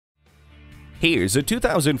Here's a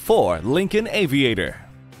 2004 Lincoln Aviator.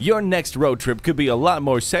 Your next road trip could be a lot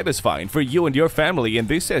more satisfying for you and your family in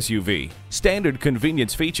this SUV. Standard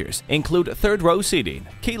convenience features include third-row seating,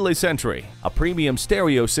 keyless entry, a premium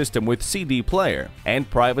stereo system with CD player, and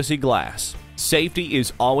privacy glass. Safety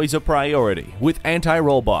is always a priority with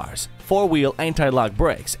anti-roll bars, four-wheel anti-lock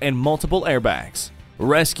brakes, and multiple airbags.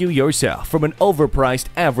 Rescue yourself from an overpriced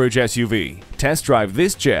average SUV. Test drive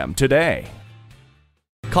this gem today.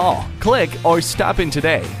 Call, click, or stop in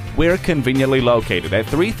today. We're conveniently located at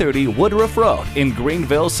 330 Woodruff Road in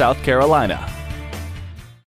Greenville, South Carolina.